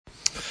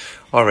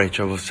All right,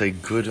 I will say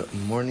good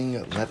morning.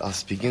 Let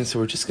us begin. So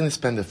we're just going to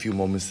spend a few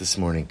moments this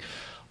morning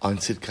on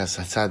Tzidkas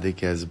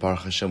HaTzadik, as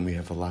Baruch Hashem, we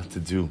have a lot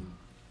to do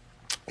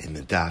in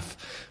the daf,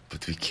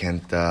 but we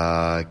can't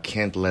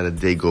let a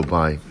day go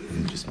by. Let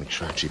me just make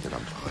sure actually that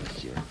I'm on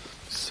here.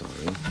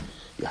 Sorry.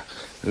 Yeah.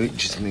 Let me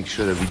just make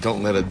sure that we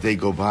don't let a day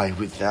go by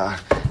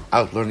without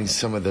learning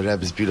some of the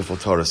Rebbe's beautiful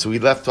Torah. So we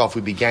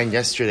began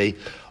yesterday,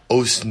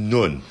 Os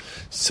Nun.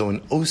 So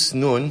in Os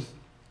Nun,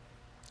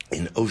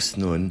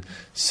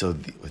 so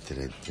what did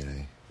I?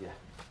 Yeah.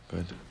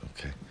 Good.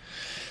 Okay.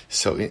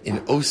 So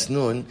in Os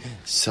Nun,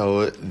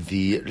 so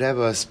the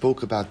Rebbe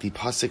spoke about the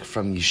pasuk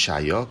from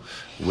Yeshaya,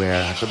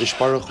 where HaKadosh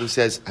Baruch Hu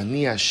says,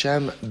 "Ani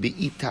Hashem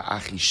bi'ita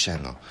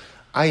achishena."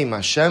 I am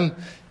Hashem.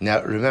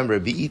 Now remember,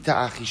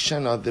 bi'ita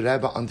achishena, the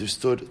Rebbe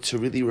understood to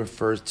really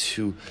refer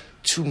to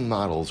two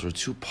models or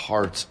two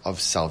parts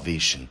of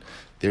salvation.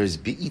 There's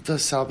Be'ita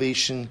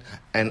salvation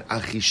and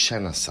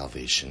Achishena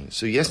salvation.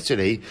 So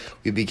yesterday,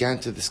 we began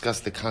to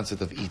discuss the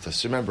concept of Ita.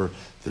 So remember,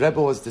 the Rebbe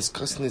was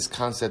discussing this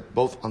concept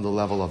both on the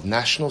level of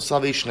national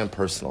salvation and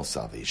personal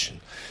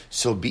salvation.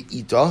 So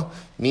Be'ita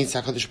means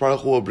HaKadosh Baruch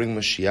Hu will bring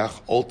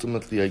Mashiach,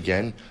 ultimately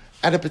again,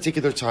 at a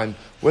particular time.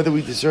 Whether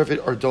we deserve it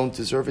or don't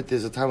deserve it,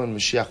 there's a time when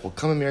Mashiach will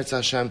come in Meretz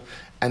Hashem,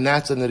 and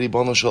that's when the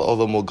Ribono Shel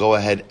Olam will go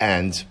ahead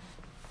and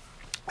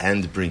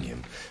bring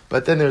him.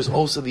 But then there's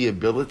also the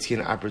ability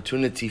and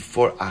opportunity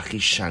for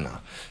Achishana,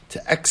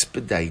 to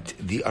expedite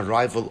the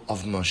arrival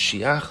of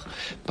Mashiach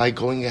by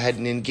going ahead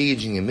and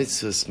engaging in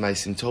mitzvahs,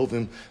 ma'asim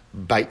tovim,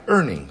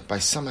 by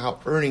somehow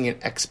earning an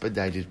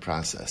expedited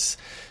process.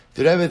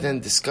 The Rebbe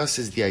then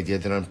discusses the idea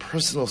that on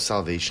personal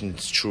salvation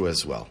it's true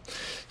as well.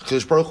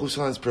 Because Baruch Hu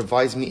sometimes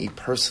provides me a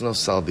personal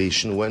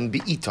salvation when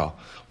bi'ita,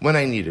 when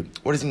I need it.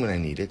 What does it mean when I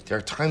need it? There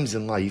are times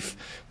in life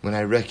when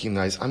I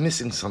recognize I'm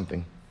missing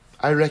something.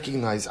 I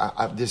recognize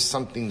there's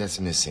something that's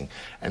missing.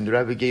 And the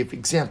Rebbe gave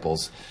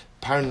examples: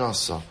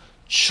 parnasa,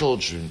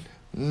 children,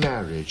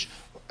 marriage,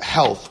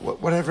 health,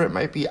 whatever it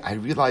might be. I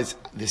realize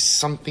there's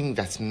something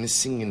that's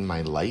missing in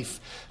my life.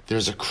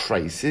 There's a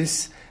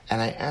crisis,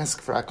 and I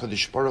ask for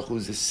HaKadosh Baruch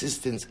Hu's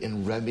assistance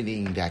in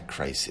remedying that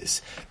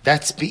crisis.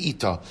 That's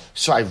bi'ita.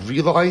 So I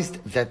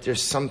realized that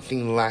there's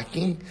something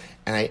lacking,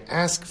 and I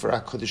ask for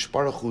HaKadosh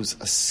Baruch Hu's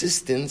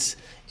assistance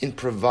in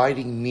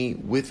providing me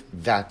with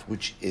that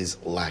which is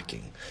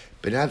lacking.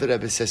 But now the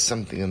Rebbe says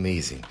something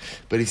amazing.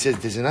 But he says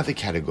there's another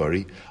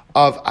category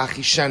of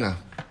Achishana.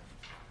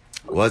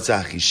 What's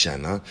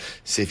Achishana?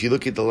 So if you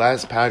look at the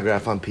last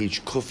paragraph on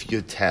page Kuf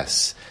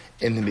Yotes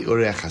in the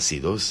Me'urei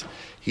Chasidus,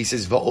 he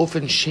says,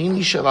 Va'ofen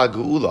sheni shel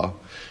ha'geula,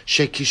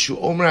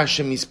 shekishu omer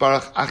Hashem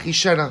yisbarach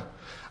Achishana,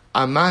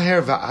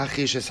 amaher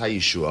va'achish es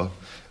ha'yeshua,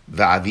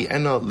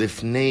 va'avi'ena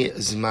lifnei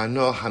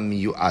zmano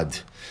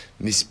ha'miyu'ad,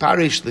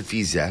 misparish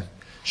lefizeh,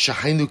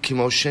 shahainu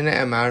kimo shene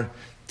emar,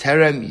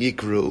 terem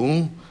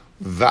yikru'u,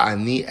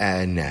 Va'ani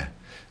a'aneh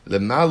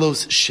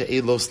lemalos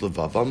she'elos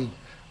levavam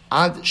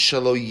ad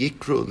shelo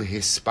yikru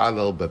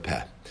lehispalel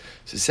bepeh.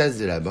 So says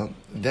the Rebbe,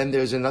 then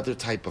there's another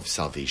type of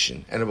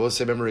salvation. And I will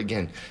say, remember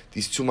again,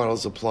 these two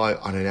models apply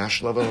on a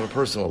national level and a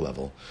personal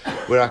level,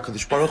 where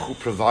HaKadosh Baruch Hu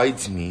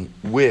provides me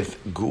with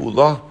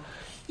geula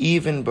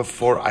even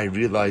before I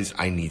realize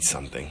I need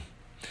something.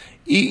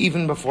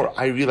 Even before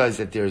I realize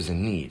that there's a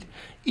need.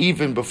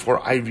 Even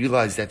before I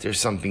realize that there's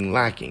something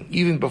lacking,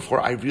 even before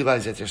I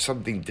realize that there's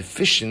something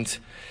deficient,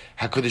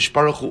 HaKadosh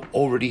Baruch Hu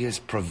already has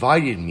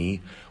provided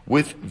me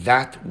with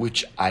that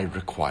which I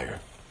require.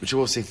 Which I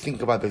will say,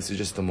 think about this for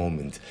just a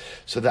moment.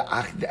 So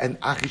and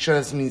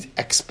Achishana means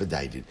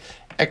expedited.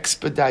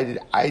 Expedited,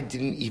 I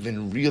didn't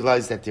even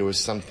realize that there was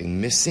something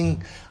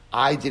missing.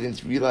 I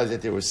didn't realize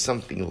that there was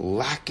something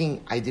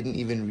lacking. I didn't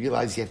even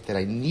realize yet that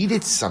I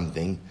needed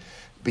something.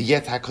 But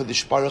yet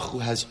HaKadosh Baruch Hu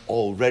has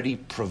already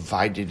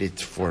provided it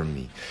for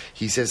me.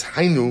 He says,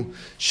 Hainu,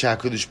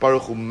 she'HaKadosh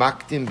Baruch Hu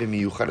makdim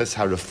b'miyuchadas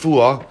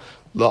ha'refuah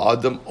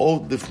la'adam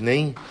od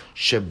lifnei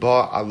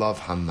sheba alav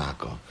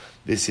hamaga.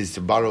 This is to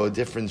borrow a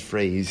different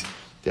phrase,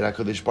 that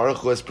HaKadosh Baruch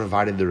Hu has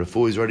provided the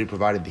refuah, he's already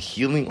provided the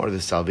healing or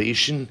the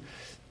salvation,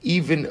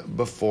 even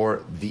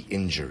before the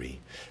injury,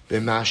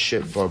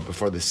 or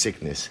before the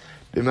sickness.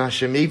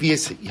 B'mashe maybe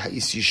it's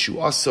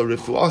yeshuaso,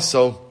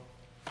 refuaso,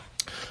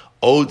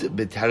 Od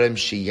beterem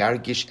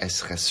sheyargish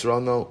es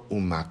chesrono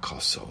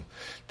umakaso.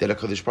 That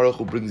HaKadosh Baruch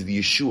Hu brings the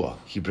Yeshua,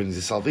 He brings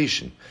the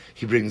salvation,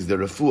 He brings the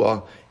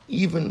refuah,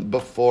 even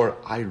before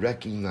I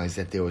recognize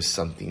that there was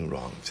something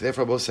wrong. So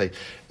therefore I will say,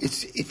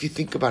 if you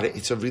think about it,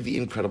 it's a really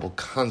incredible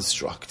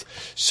construct.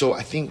 So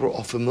I think we're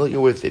all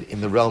familiar with it in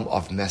the realm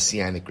of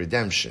Messianic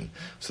redemption.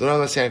 So the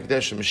realm of Messianic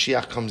redemption,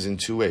 Mashiach comes in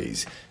two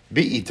ways.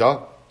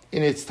 Be'ita,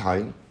 in its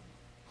time,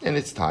 and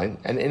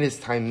in its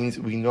time means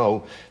we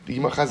know, the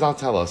Yom Chazal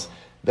tell us,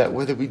 that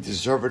whether we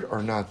deserve it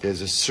or not,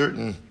 there's a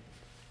certain,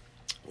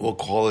 we'll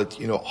call it,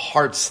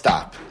 hard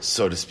stop,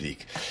 so to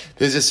speak.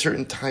 There's a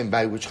certain time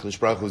by which Kadosh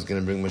Baruch Hu is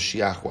going to bring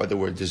Mashiach, whether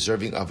we're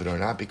deserving of it or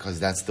not, because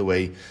that's the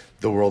way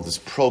the world is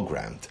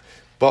programmed.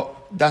 But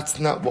that's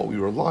not what we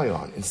rely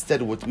on.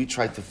 Instead, what we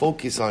try to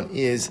focus on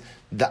is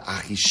the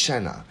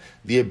achishena,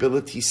 the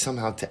ability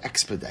somehow to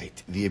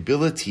expedite, the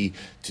ability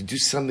to do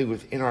something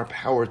within our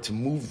power to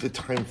move the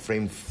time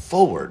frame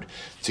forward,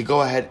 to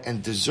go ahead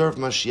and deserve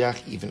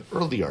Mashiach even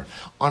earlier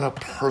on a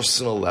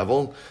personal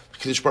level.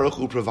 Kadosh Baruch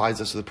Hu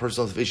provides us with a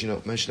personal salvation.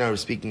 Moshe and I were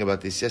speaking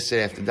about this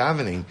yesterday after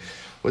davening.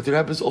 What the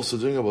Rebbe is also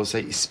doing, I will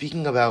say, is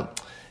speaking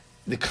about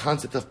the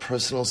concept of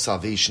personal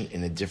salvation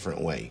in a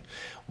different way.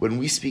 When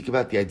we speak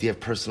about the idea of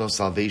personal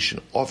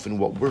salvation, often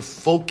what we're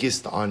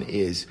focused on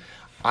is,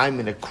 I'm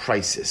in a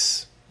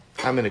crisis.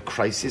 I'm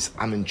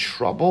in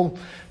trouble.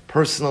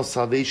 Personal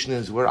salvation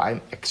is where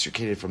I'm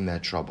extricated from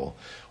that trouble.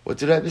 What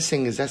the Rebbe is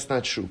saying is that's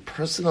not true.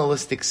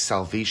 Personalistic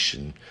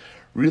salvation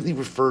really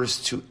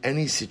refers to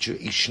any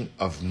situation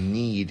of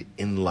need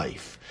in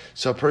life.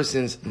 So a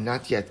person's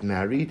not yet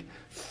married,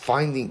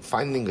 finding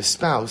a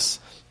spouse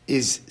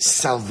is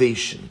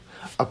salvation.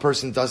 A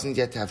person doesn't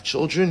yet have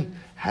children,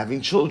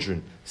 having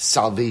children,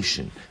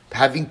 salvation.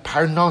 Having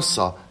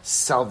parnasa,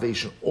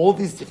 salvation. All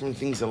these different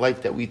things in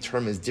life that we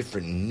term as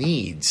different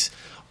needs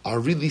are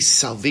really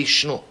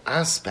salvational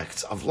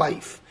aspects of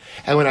life.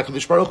 And when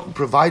HaKadosh Baruch Hu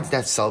provides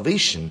that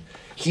salvation,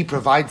 He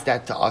provides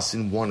that to us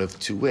in one of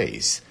two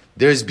ways.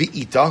 There's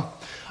bi'ita,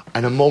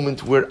 and a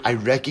moment where I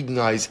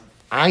recognize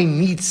I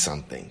need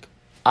something.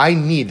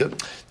 The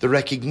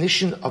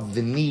recognition of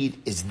the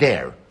need is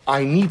there.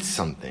 I need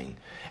something.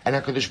 And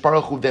HaKadosh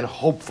Baruch Hu then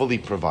hopefully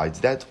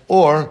provides that.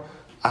 Or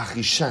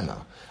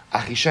achishena.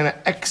 Achishena,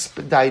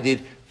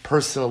 expedited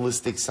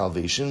personalistic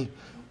salvation,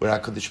 where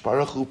HaKadosh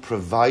Baruch Hu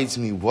provides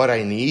me what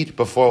I need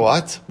before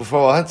what?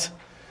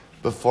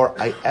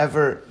 Before I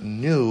ever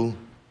knew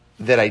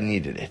that I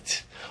needed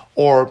it.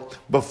 Or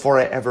before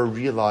I ever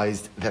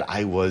realized that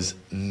I was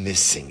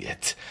missing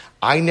it.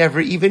 I never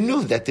even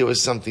knew that there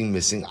was something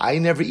missing. I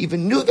never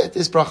even knew that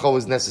this bracha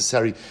was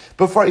necessary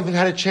before I even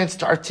had a chance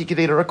to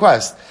articulate a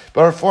request.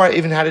 Before I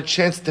even had a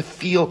chance to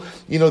feel,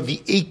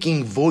 the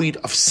aching void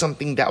of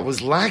something that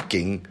was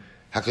lacking.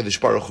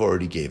 HaKadosh Baruch Hu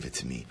already gave it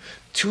to me.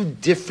 Two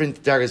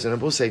different daggers. And I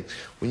will say,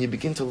 when you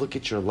begin to look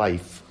at your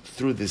life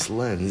through this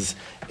lens,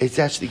 it's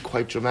actually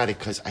quite dramatic,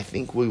 because I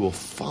think we will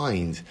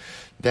find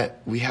that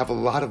we have a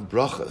lot of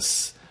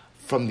brachas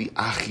from the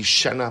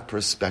achishena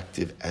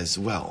perspective as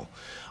well.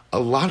 A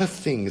lot of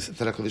things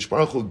that HaKadosh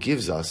Baruch Hu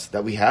gives us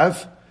that we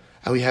have,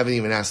 and we haven't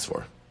even asked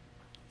for.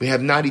 We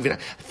have not even,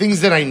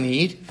 things that I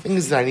need,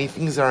 things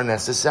that are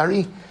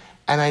necessary,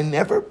 and I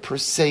never per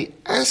se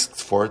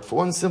asked for it for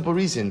one simple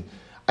reason.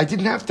 I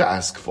didn't have to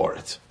ask for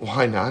it.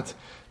 Why not?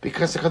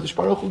 Because HaKadosh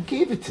Baruch Hu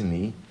gave it to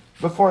me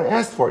before I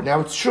asked for it.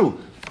 Now it's true,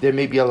 there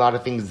may be a lot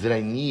of things that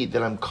I need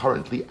that I'm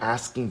currently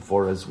asking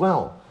for as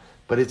well.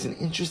 But it's an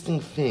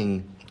interesting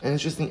thing, an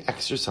interesting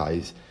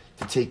exercise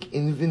to take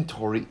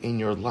inventory in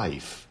your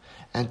life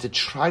and to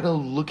try to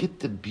look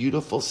at the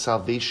beautiful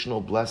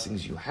salvational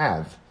blessings you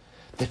have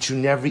that you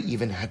never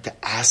even had to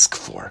ask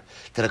for,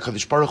 that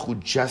HaKadosh Baruch Hu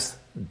just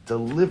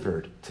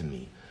delivered to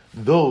me.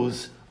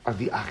 Those are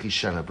the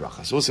achishena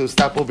brachas. So we'll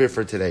stop over here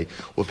for today.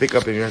 We'll pick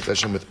up in Meretz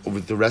Hashem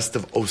with the rest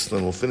of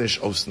Osnun. We'll finish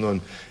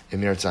Osnun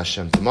in Meretz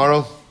Hashem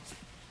tomorrow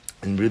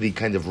and really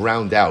kind of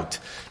round out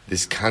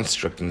this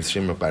construct in the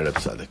Shema by Reb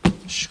Tzadok.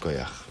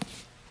 Shkoyach.